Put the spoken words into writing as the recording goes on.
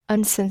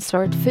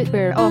Unsensored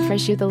Footwear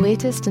offers you the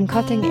latest in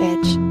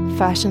cutting-edge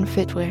fashion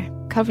footwear,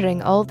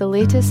 covering all the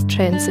latest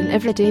trends and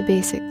everyday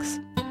basics.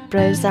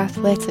 Browse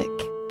athletic,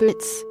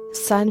 boots,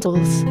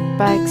 sandals,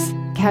 bags,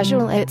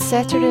 casual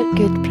etc. at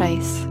good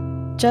price.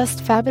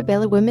 Just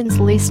Fababella women's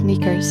lace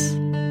sneakers.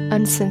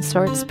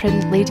 Uncensored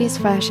sprint ladies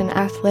fashion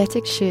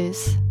athletic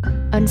shoes.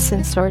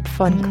 Uncensored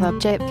Fun Club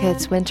Jet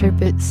Kids winter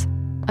boots.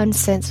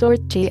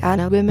 Uncensored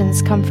Gianna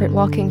women's comfort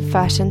walking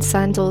fashion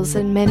sandals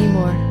and many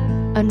more.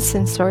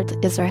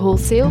 Uncensored is our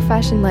wholesale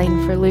fashion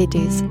line for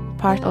ladies,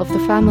 part of the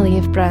family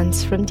of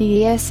brands from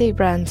DASA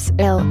Brands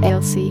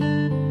LLC.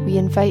 We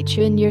invite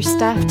you and your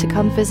staff to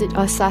come visit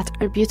us at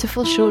our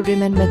beautiful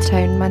showroom in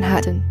Midtown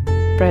Manhattan.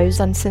 Browse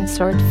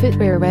Uncensored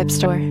Footwear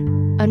webstore,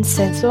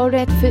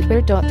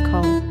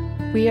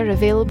 uncensoredfootwear.com. We are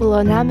available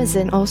on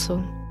Amazon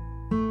also.